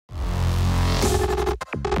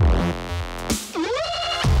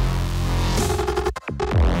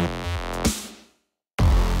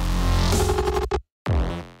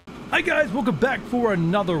Hi guys, welcome back for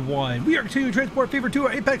another one. We are continuing to transport fever to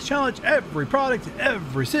our Apex challenge, every product,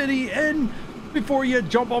 every city. And before you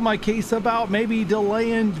jump on my case about maybe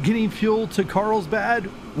delaying getting fuel to Carlsbad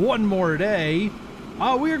one more day,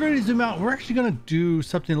 we are going to zoom out. We're actually going to do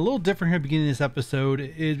something a little different here at the beginning of this episode,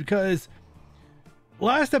 is because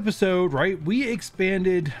last episode, right, we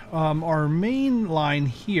expanded our main line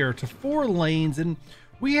here to 4 lanes, and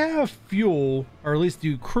we have fuel, or at least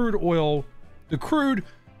the crude oil, the crude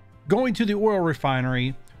going to the oil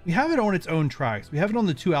refinery. We have it on its own tracks. We have it on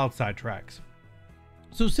the 2 outside tracks.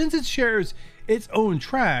 So since it shares its own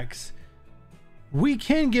tracks, we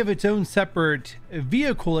can give its own separate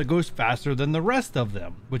vehicle that goes faster than the rest of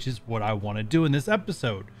them, which is what I want to do in this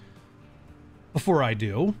episode. Before I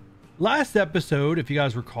do, last episode, if you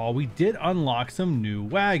guys recall, we did unlock some new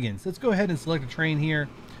wagons. Let's go ahead and select a train here.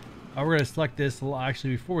 We're going to select this.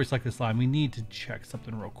 Actually, before we select this line, we need to check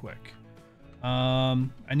something real quick.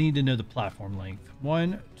 I need to know the platform length.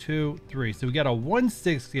 1, 2, 3. So we got a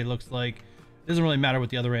 160. It looks like. It doesn't really matter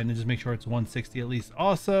what the other end is. Just make sure it's 160 at least.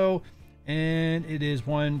 Also, and it is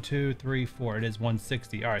 1, 2, 3, 4. It is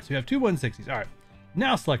 160. All right. So we have 2 160s. All right.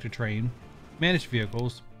 Now select a train. Manage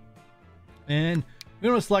vehicles, and we're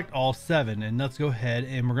going to select all 7. And let's go ahead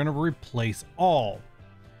and we're going to replace all.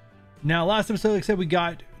 Now, last episode, like I said, we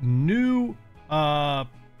got new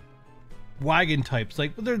wagon types.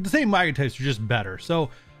 Like, they're the same wagon types, are just better. So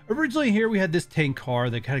originally here we had this tank car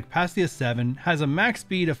that had a capacity of 7, has a max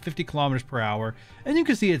speed of 50 kilometers per hour, and you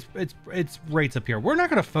can see its rates up here. We're not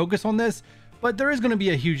going to focus on this, but there is going to be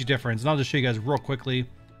a huge difference, and I'll just show you guys real quickly.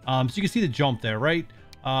 So you can see the jump there, right?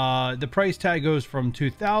 The price tag goes from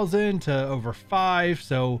 2,000 to over 5.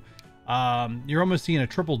 So you're almost seeing a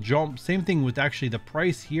triple jump. Same thing with actually the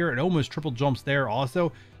price here. It almost triple jumps there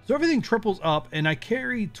also. So everything triples up, and I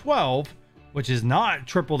carry 12, which is not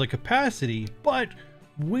triple the capacity, but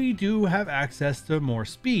we do have access to more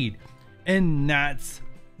speed. And that's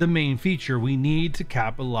the main feature. We need to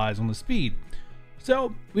capitalize on the speed.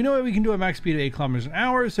 So we know that we can do a max speed of 8 kilometers an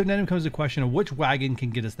hour. So then it comes the question of which wagon can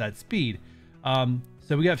get us that speed.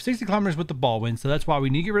 So we have 60 kilometers with the Baldwin. So that's why we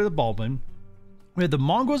need to get rid of the Baldwin. We have the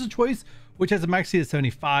Mongo as a choice, which has a max speed of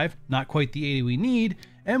 75, not quite the 80 we need.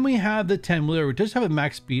 And we have the 10-wheeler, which does have a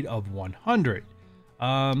max speed of 100.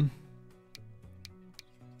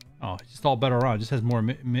 Oh, it's just all better around. It just has more,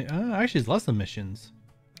 actually it's less emissions.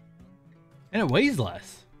 And it weighs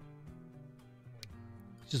less.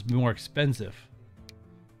 It's just more expensive.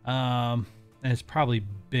 And it's probably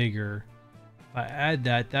bigger. If I add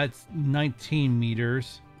that, that's 19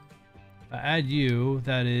 meters. If I add you,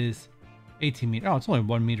 that is 18 meters. Oh, it's only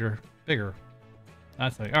 1 meter bigger.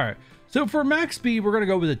 That's like, all right. So for max speed, we're going to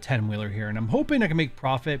go with a 10-wheeler here. And I'm hoping I can make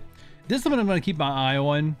profit. This is something I'm going to keep my eye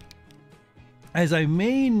on, as I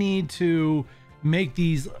may need to make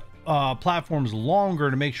these platforms longer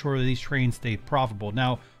to make sure that these trains stay profitable.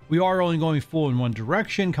 Now, we are only going full in one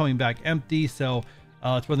direction, coming back empty. So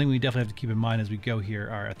that's one thing we definitely have to keep in mind as we go here.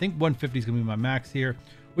 All right, I think 150 is going to be my max here,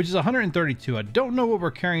 which is 132. I don't know what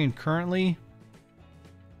we're carrying currently,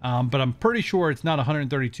 but I'm pretty sure it's not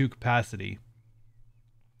 132 capacity.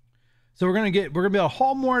 So we're going to be able to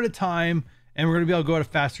haul more at a time, and we're going to be able to go at a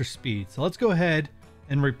faster speed. So let's go ahead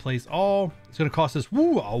and replace all. It's going to cost us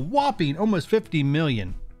a whopping almost 50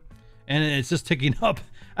 million, and it's just ticking up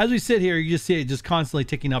as we sit here. You just see it just constantly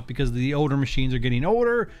ticking up because the older machines are getting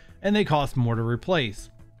older and they cost more to replace.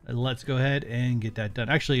 And let's go ahead and get that done.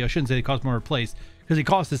 Actually, I shouldn't say they cost more to replace, because they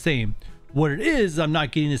cost the same. What it is, I'm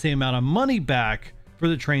not getting the same amount of money back for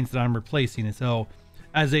the trains that I'm replacing. And so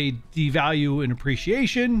as a devalue and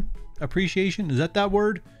appreciation, is that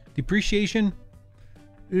word? Depreciation?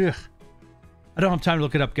 Ugh. I don't have time to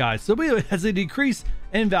look it up, guys. So as a decrease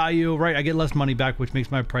in value, right, I get less money back, which makes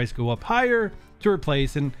my price go up higher to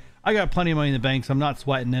replace. And I got plenty of money in the bank, so I'm not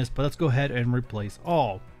sweating this, but let's go ahead and replace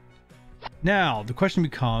all. Now, the question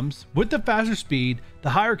becomes, with the faster speed, the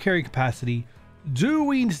higher carry capacity, do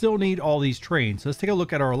we still need all these trains? So let's take a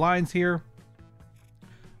look at our lines here.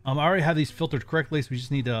 I already have these filtered correctly, so we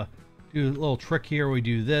just need to do a little trick here. We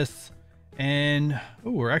do this, and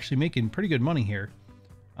oh, we're actually making pretty good money here.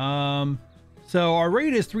 So our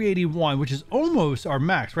rate is 381, which is almost our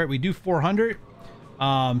max, right? We do 400.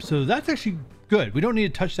 So that's actually good. We don't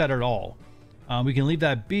need to touch that at all. We can leave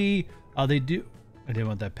that be. They do. I didn't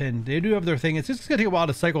want that pin. They do have their thing. It's just going to take a while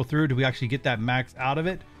to cycle through till we actually get that max out of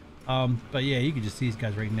it. But yeah, you can just see these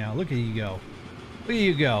guys right now. Look at you go. Look at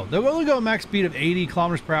you go. They'll only go a max speed of 80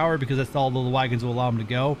 kilometers per hour because that's all the wagons will allow them to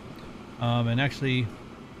go. And actually,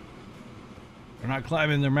 they're not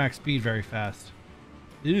climbing their max speed very fast.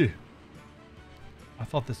 Ew. I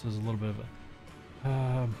thought this was a little bit of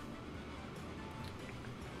a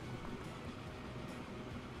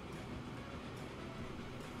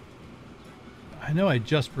I know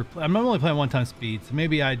I'm only playing 1 time speed, so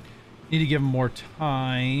maybe I need to give him more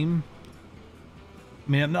time.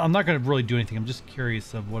 I mean, I'm not going to really do anything. I'm just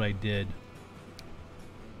curious of what I did.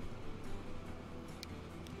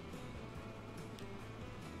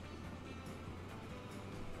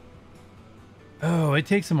 Oh, it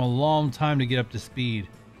takes him a long time to get up to speed.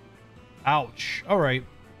 Ouch. All right.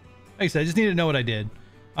 Like I said, I just need to know what I did.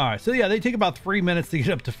 All right. So yeah, they take about 3 minutes to get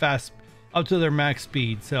up to their max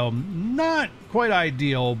speed. So not quite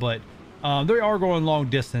ideal, but they are going long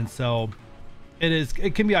distance. So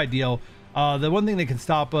it can be ideal. The one thing that can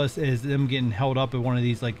stop us is them getting held up at one of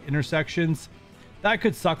these like intersections. That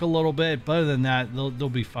could suck a little bit, but other than that, they'll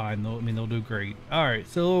be fine. They'll do great. All right.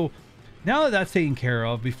 So now that that's taken care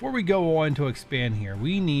of, before we go on to expand here,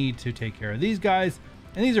 we need to take care of these guys.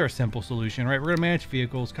 And these are a simple solution, right? We're going to manage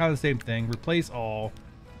vehicles, kind of the same thing, replace all.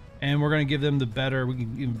 And we're going to give them the better. We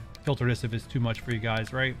can even filter this if it's too much for you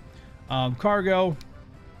guys, right? Cargo.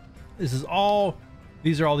 These are all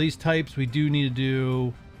these types. We do need to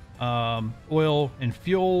do oil and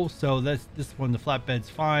fuel. So this one, the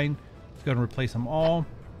flatbed's fine. It's going to replace them all.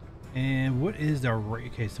 And what is our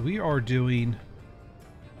rate? Okay, so we are doing...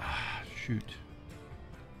 shoot.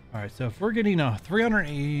 All right, so if we're getting a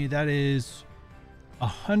 380, that is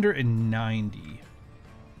 190.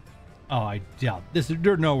 Oh, I doubt this.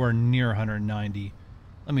 They're nowhere near 190.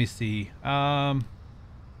 Let me see. Actually,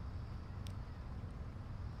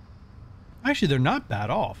 they're not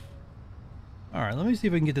bad off. All right, let me see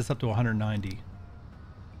if I can get this up to 190.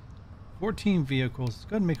 14 vehicles. Let's go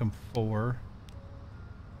ahead and make them 4.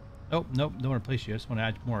 Oh, nope. Don't want to place you. I just want to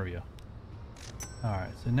add more of you. All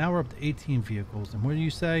right, so now we're up to 18 vehicles. And what do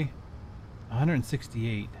you say?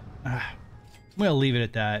 168. I'm going to leave it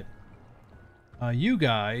at that. You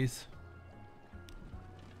guys.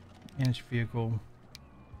 Manage vehicle.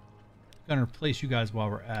 Going to replace you guys while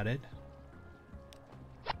we're at it.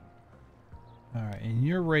 All right, and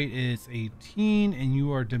your rate is 18, and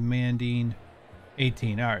you are demanding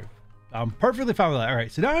 18. All right, I'm perfectly fine with that. All right,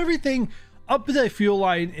 so now everything up to the fuel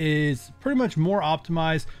line is pretty much more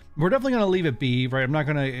optimized. We're definitely going to leave it be, right? I'm not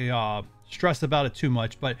going to stress about it too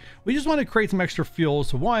much, but we just want to create some extra fuel.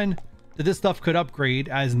 So one, that this stuff could upgrade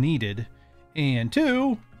as needed, and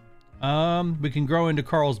 2, we can grow into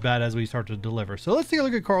Carlsbad as we start to deliver. So let's take a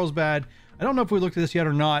look at Carlsbad. I don't know if we looked at this yet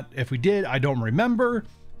or not. If we did, I don't remember.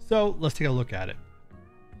 So let's take a look at it.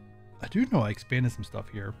 I do know I expanded some stuff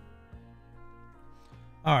here.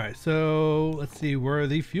 All right, so let's see where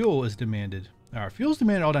the fuel is demanded. All right, fuel's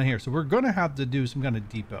demanded all down here. So we're going to have to do some kind of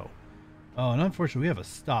depot. Oh, and unfortunately, we have a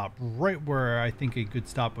stop right where I think a good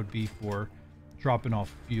stop would be for dropping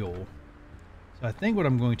off fuel. So I think what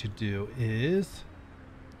I'm going to do is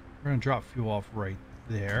we're going to drop fuel off right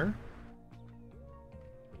there.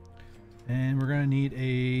 And we're going to need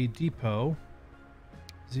a depot.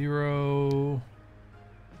 0.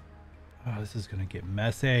 Oh, this is going to get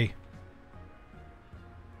messy.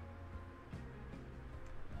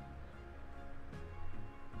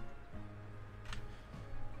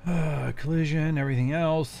 Collision, everything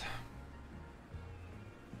else.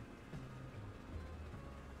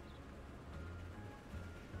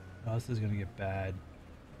 Oh, this is going to get bad.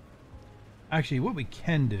 Actually, what we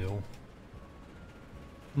can do...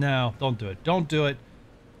 No, don't do it. Don't do it.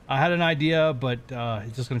 I had an idea, but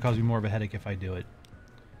it's just going to cause me more of a headache if I do it.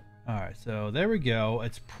 All right, so there we go.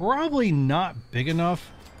 It's probably not big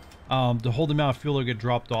enough to hold the amount of fuel that get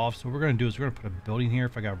dropped off. So what we're going to do is we're going to put a building here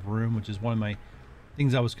if I got room, which is one of my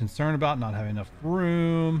things I was concerned about, not having enough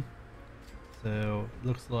room. So it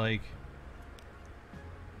looks like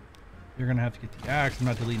you're going to have to get the axe. I'm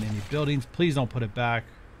not deleting any buildings. Please don't put it back.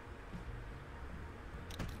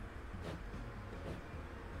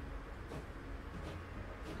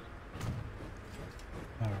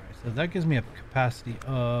 So that gives me a capacity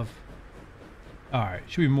of... All right,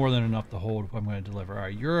 should be more than enough to hold what I'm going to deliver. All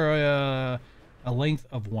right, you're a length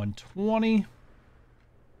of 120.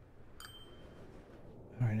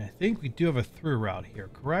 All right, I think we do have a through route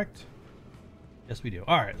here, correct? Yes, we do.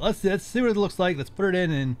 All right, let's see what it looks like. Let's put it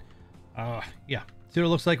in and, yeah, see what it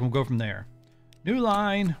looks like, and we'll go from there. New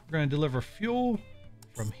line. We're going to deliver fuel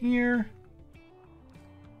from here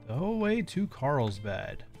the whole way to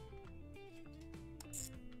Carlsbad.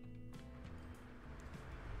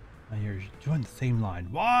 Now you're doing the same line.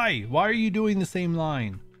 Why? Why are you doing the same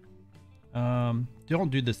line? Don't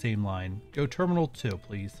do the same line. Go terminal 2,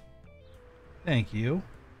 please. Thank you.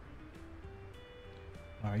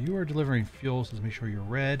 All right, you are delivering fuel, so let's make sure you're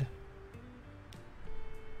red.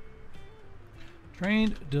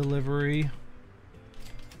 Trained delivery.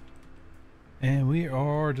 And we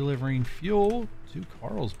are delivering fuel to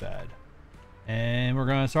Carlsbad. And we're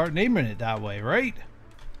gonna start naming it that way, right?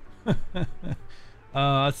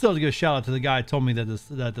 I still have to give a shout out to the guy who told me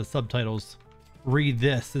that the subtitles read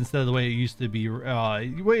this instead of the way it used to be.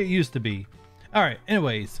 The way it used to be. All right.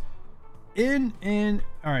 Anyways, all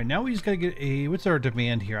right. Now we just gotta get a. What's our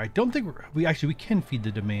demand here? I don't think we can feed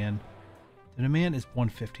the demand. The demand is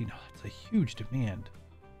 115. Oh, that's a huge demand.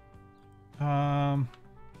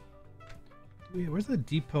 Where's the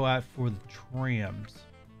depot at for the trams?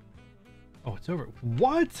 Oh, it's over.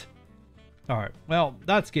 What? All right. Well,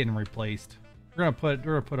 that's getting replaced. We're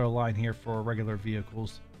gonna put our line here for regular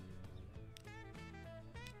vehicles.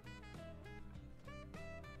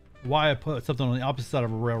 Why I put something on the opposite side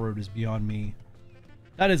of a railroad is beyond me.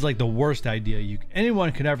 That is like the worst idea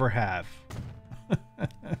anyone could ever have.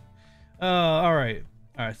 All right.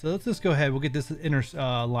 All right. So let's just go ahead. We'll get this inner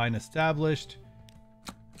line established.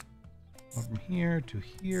 From here to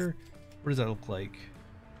here. What does that look like?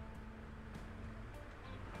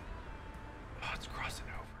 Oh, it's crossing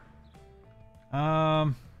over.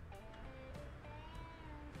 I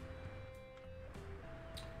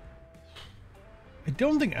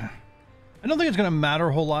don't think it's gonna matter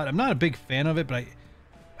a whole lot. I'm not a big fan of it, but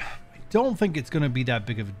I don't think it's gonna be that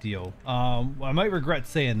big of a deal. I might regret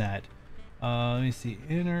saying that. Let me see.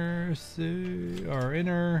 Inner.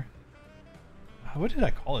 What did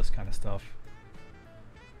I call this kind of stuff?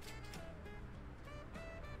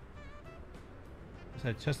 Is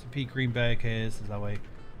that Chesapeake, Green Bay? Okay, this is that way.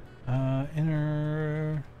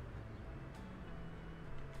 Inner.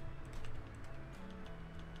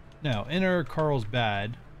 No, inner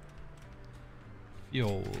Carlsbad.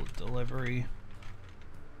 Fuel delivery.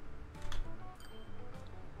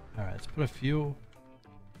 All right, let's put a fuel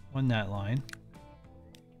on that line.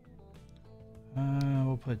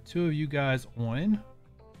 We'll put 2 of you guys on.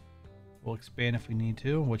 We'll expand if we need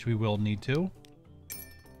to, which we will need to.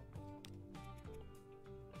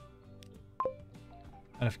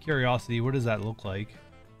 Out of curiosity, what does that look like?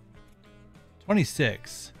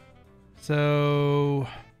 26. So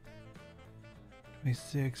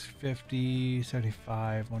 26, 50,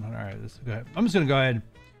 75, 100. All right, let's go ahead. I'm just gonna go ahead and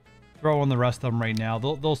throw on the rest of them right now.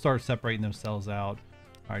 They'll start separating themselves out.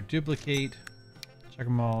 All right, duplicate. Check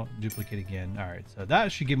them all. Duplicate again. All right, so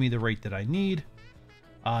that should give me the rate that I need.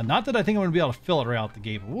 Not that I think I'm gonna be able to fill it right out the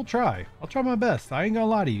gate, but we'll try. I'll try my best. I ain't gonna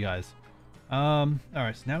lie to you guys. All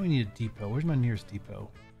right, so now we need a depot. Where's my nearest depot?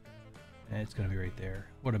 And it's gonna be right there.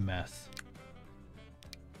 What a mess.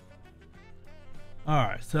 All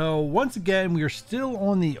right, so once again, we are still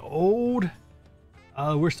on the old.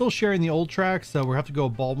 We're still sharing the old track, so we'll have to go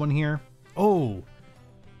Baldwin here. Oh,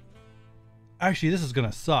 actually, this is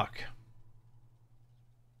gonna suck.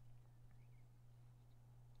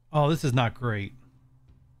 Oh, this is not great.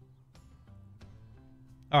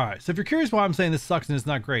 All right, so if you're curious why I'm saying this sucks and it's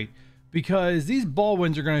not great, because these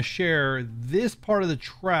Baldwins are going to share this part of the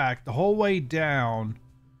track the whole way down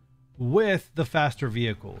with the faster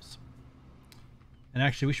vehicles. And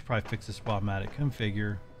actually, we should probably fix this while I'm at it.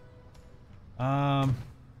 Configure. I'm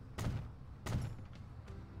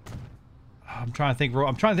trying to think.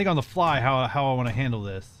 I'm trying to think on the fly how I want to handle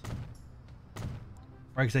this.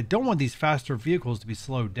 Right, because I don't want these faster vehicles to be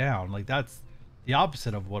slowed down. Like, that's the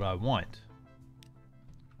opposite of what I want.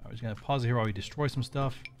 I'm just gonna pause it here while we destroy some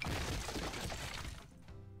stuff.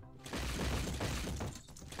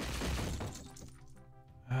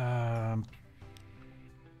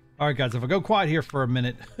 All right, guys, if I go quiet here for a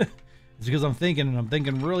minute, it's because I'm thinking, and I'm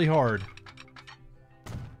thinking really hard.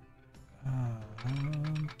 If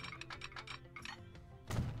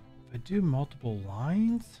I do multiple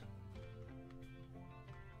lines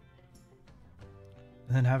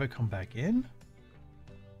and then have it come back in,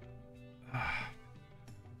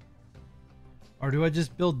 or do I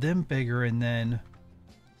just build them bigger and then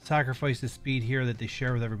sacrifice the speed here that they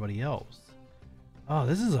share with everybody else? Oh,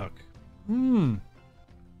 this is a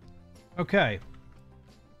okay.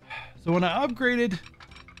 So when I upgraded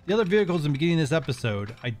the other vehicles in the beginning of this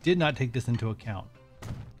episode, I did not take this into account.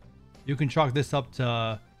 You can chalk this up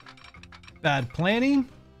to bad planning.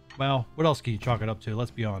 Well, what else can you chalk it up to?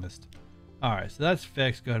 Let's be honest. All right, so that's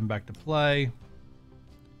fixed. Go ahead and back to play.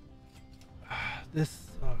 This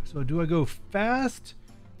sucks. So do I go fast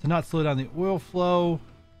to not slow down the oil flow?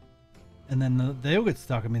 And then they'll get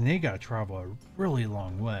stuck. I mean, they got to travel a really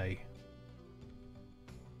long way.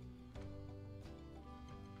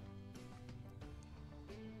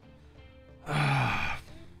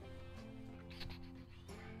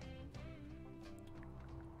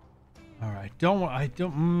 All right,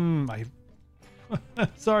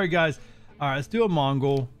 sorry guys. All right, let's do a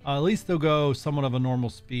Mongol. At least they'll go somewhat of a normal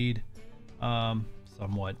speed.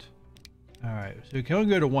 Somewhat. All right, so we can only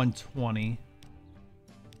go to 120.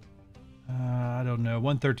 I don't know.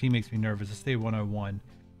 113 makes me nervous. Let's stay 101.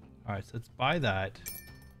 All right, so let's buy that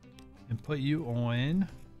and put you on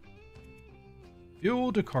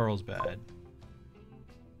fuel to Carlsbad.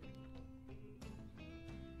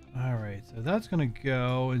 All right, so that's going to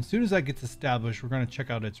go. And as soon as that gets established, we're going to check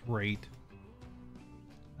out its rate.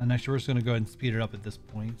 And actually, we're just going to go ahead and speed it up at this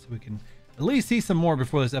point so we can at least see some more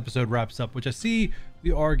before this episode wraps up, which I see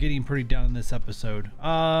we are getting pretty down in this episode.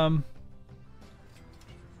 All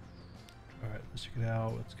right, let's check it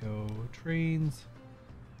out. Let's go trains.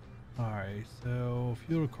 All right, so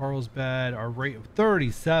fuel to Carlsbad, our rate of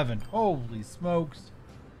 37. Holy smokes.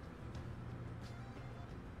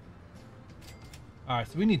 All right,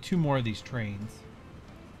 so we need 2 more of these trains.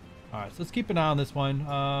 All right, so let's keep an eye on this one.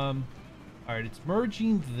 All right, it's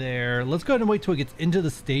merging there. Let's go ahead and wait till it gets into the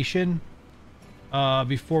station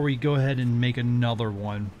before we go ahead and make another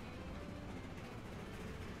one.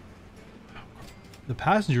 The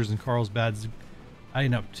passengers in Carlsbad's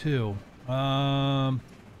adding up too. I'll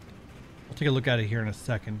take a look at it here in a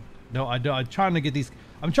second. No, I'm trying to get these.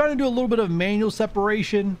 I'm trying to do a little bit of manual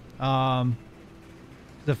separation. I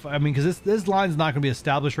mean, because this line's not going to be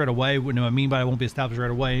established right away. What I mean by it won't be established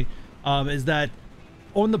right away is that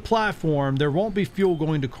on the platform there won't be fuel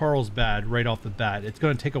going to Carlsbad right off the bat. It's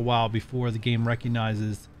going to take a while before the game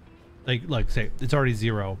recognizes, like say it's already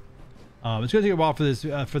 0. It's going to take a while for this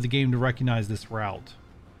for the game to recognize this route.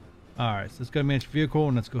 All right, so let's go to manage vehicle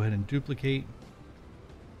and let's go ahead and duplicate.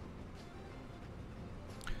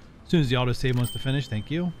 As soon as the autosave wants to finish, thank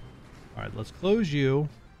you. All right, let's close you.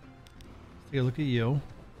 Let's take a look at you.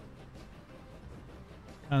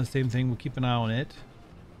 Kind of the same thing. We'll keep an eye on it.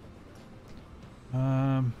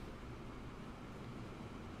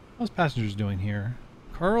 How's passengers doing here?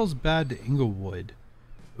 Carlsbad to Inglewood.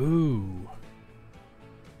 Ooh.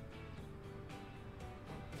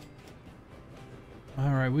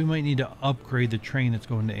 All right, we might need to upgrade the train that's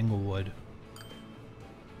going to Inglewood.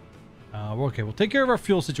 Okay, we'll take care of our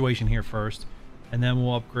fuel situation here first, and then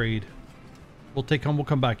we'll upgrade. We'll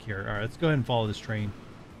come back here. All right, let's go ahead and follow this train.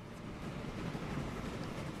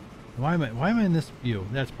 Why am I in this view?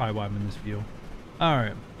 That's probably why I'm in this view. All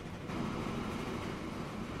right.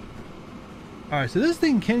 All right, so this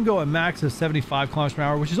thing can go a max of 75 kilometers per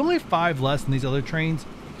hour, which is only 5 less than these other trains.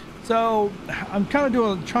 So I'm kind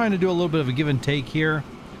of trying to do a little bit of a give and take here,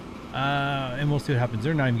 and we'll see what happens.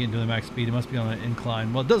 They're not even getting to the max speed. It must be on an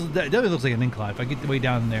incline. Well, it definitely looks like an incline. If I get the way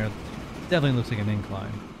down there, it definitely looks like an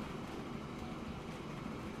incline.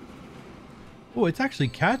 Oh, it's actually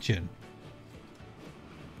catching.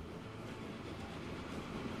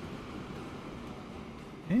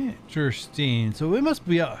 Interesting. So it must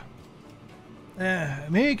be a.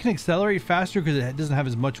 Maybe it can accelerate faster because it doesn't have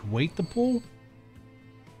as much weight to pull.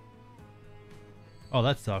 Oh,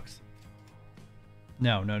 that sucks.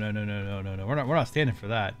 No. We're not standing for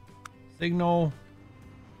that. Signal.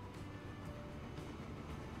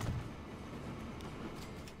 Is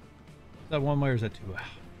that one way or is that 2?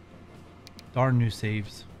 Darn new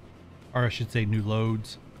saves. Or I should say new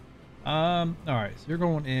loads. Alright, so you're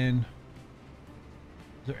going in.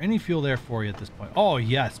 Is there any fuel there for you at this point? Oh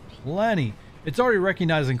yes, plenty. It's already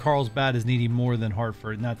recognizing Carlsbad as needing more than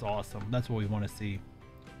Hartford, and that's awesome. That's what we want to see.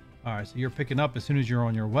 Alright, so you're picking up as soon as you're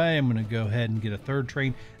on your way. I'm going to go ahead and get a 3rd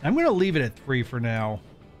train. And I'm going to leave it at 3 for now.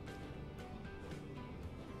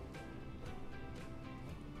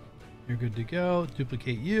 You're good to go.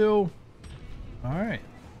 Duplicate you. Alright.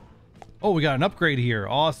 Oh, we got an upgrade here.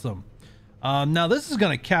 Awesome. Now this is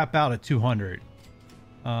going to cap out at 200.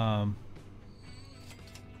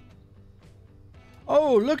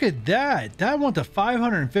 Oh, look at that. That went to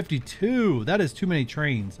 552. That is too many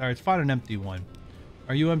trains. All right, let's find an empty one.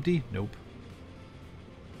 Are you empty? Nope.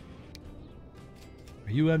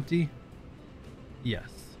 Are you empty? Yes.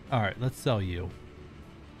 All right, let's sell you.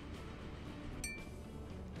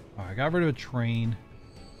 All right, got rid of a train.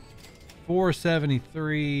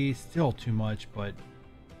 473, still too much, but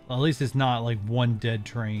well, at least it's not like one dead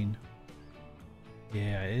train.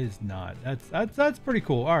 Yeah, it is not. That's pretty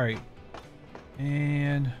cool. All right.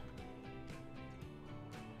 And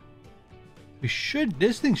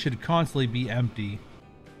this thing should constantly be empty.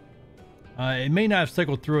 It may not have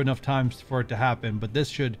cycled through enough times for it to happen, but this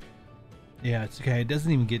should, yeah, it's okay. It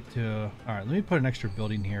doesn't even get to, all right, let me put an extra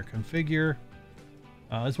building here. Configure.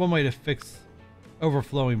 That's one way to fix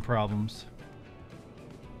overflowing problems.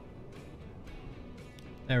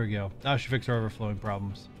 There we go. That should fix our overflowing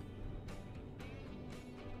problems.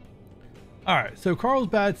 Alright, so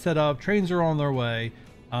Carlsbad set up. Trains are on their way.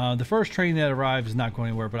 The first train that arrives is not going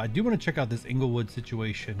anywhere, but I do want to check out this Inglewood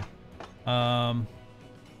situation. Where's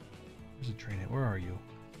the train at? Where are you?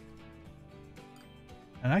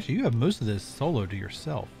 And actually, you have most of this solo to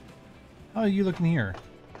yourself. How are you looking here?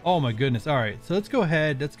 Oh my goodness. All right, so let's go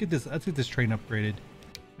ahead. Let's get this train upgraded.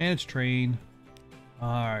 Manage train. All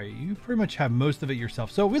right, you pretty much have most of it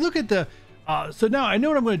yourself. So if we look at the, so now I know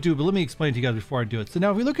what I'm going to do, but let me explain to you guys before I do it. So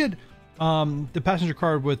now if we look at the passenger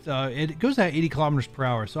car with, it goes at 80 kilometers per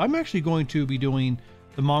hour. So I'm actually going to be doing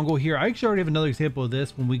the Mongol here. I actually already have another example of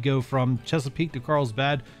this when we go from Chesapeake to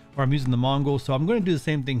Carlsbad, where I'm using the Mongol. So I'm going to do the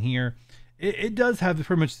same thing here. It does have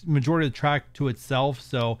pretty much majority of the track to itself,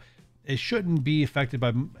 so it shouldn't be affected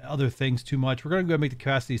by other things too much. We're going to go make the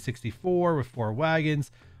capacity 64 with 4 wagons.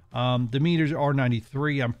 The meters are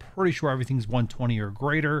 93. I'm pretty sure everything's 120 or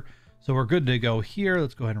greater, so we're good to go here.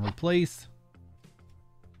 Let's go ahead and replace.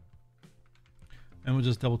 And we'll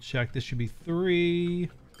just double check. This should be 3.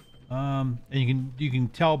 And you can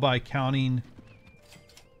tell by counting.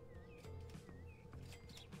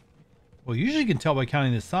 Well, usually you can tell by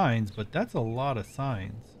counting the signs, but that's a lot of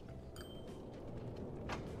signs.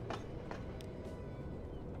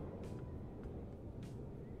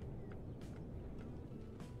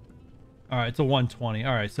 All right, it's a 120.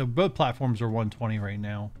 All right, so both platforms are 120 right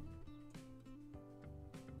now.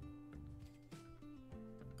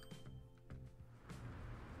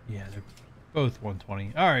 Yeah, they're both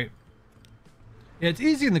 120. All right. Yeah, it's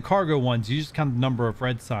easy in the cargo ones. You just count the number of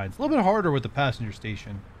red signs. A little bit harder with the passenger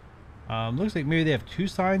station. Looks like maybe they have 2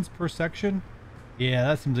 signs per section. Yeah,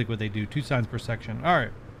 that seems like what they do. 2 signs per section. All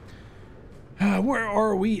right. Where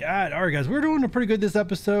are we at? All right, guys, we're doing pretty good this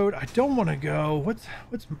episode. I don't want to go. What's?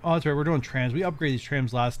 Oh, that's right. We're doing trams. We upgraded these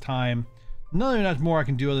trams last time. Not more I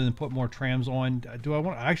can do other than put more trams on. Do I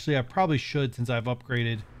want? Actually, I probably should since I've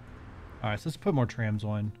upgraded. All right, so let's put more trams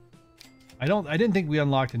on. I didn't think we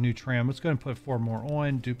unlocked a new tram. Let's go ahead and put 4 more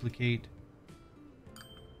on. Duplicate.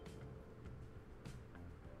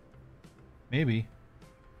 Maybe.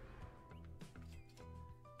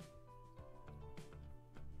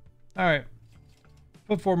 All right.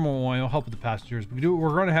 Put 4 more on. It'll help with the passengers. We're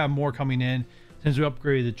going to have more coming in since we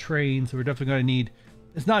upgraded the train. So we're definitely going to need.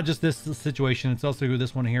 It's not just this situation. It's also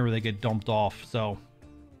this one here where they get dumped off. So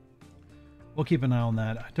we'll keep an eye on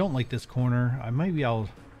that. I don't like this corner. Maybe I'll.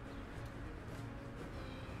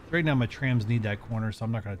 Right now my trams need that corner, so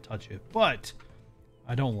I'm not going to touch it. But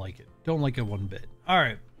I don't like it. Don't like it one bit. All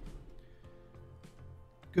right.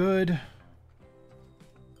 Good.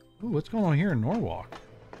 Ooh, what's going on here in Norwalk?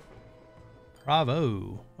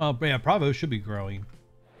 Bravo. Oh, yeah, Bravo should be growing.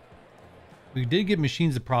 We did get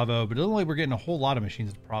machines at Bravo, but it doesn't look like we're getting a whole lot of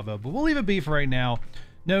machines at Bravo. But we'll leave it be for right now.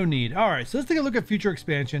 No need. All right, so let's take a look at future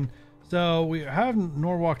expansion. So we have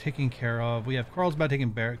Norwalk taken care of. We have Carlsbad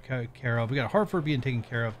taken care of. We got Hartford being taken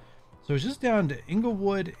care of. So it's just down to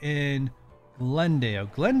Inglewood and Glendale.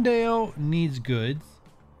 Glendale needs goods,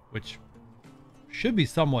 which should be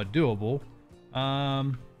somewhat doable.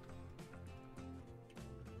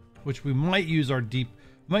 Which we might use our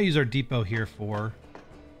depot here for.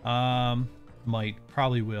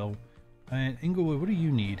 Probably will. And Inglewood, what do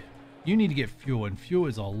you need? You need to get fuel, and fuel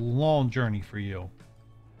is a long journey for you.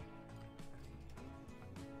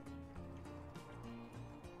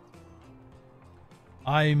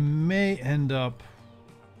 I may end up.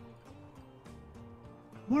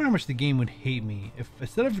 I wonder how much the game would hate me if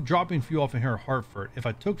instead of dropping fuel off in here at Hartford, if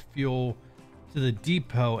I took fuel to the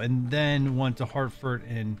depot and then went to Hartford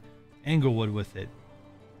and Englewood with it.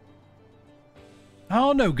 I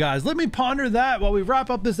don't know, guys. Let me ponder that while we wrap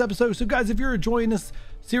up this episode. So, guys, if you're enjoying this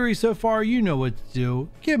series so far, you know what to do.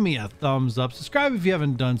 Give me a thumbs up. Subscribe if you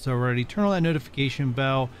haven't done so already. Turn on that notification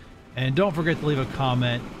bell. And don't forget to leave a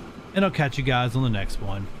comment. And I'll catch you guys on the next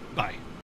one. Bye.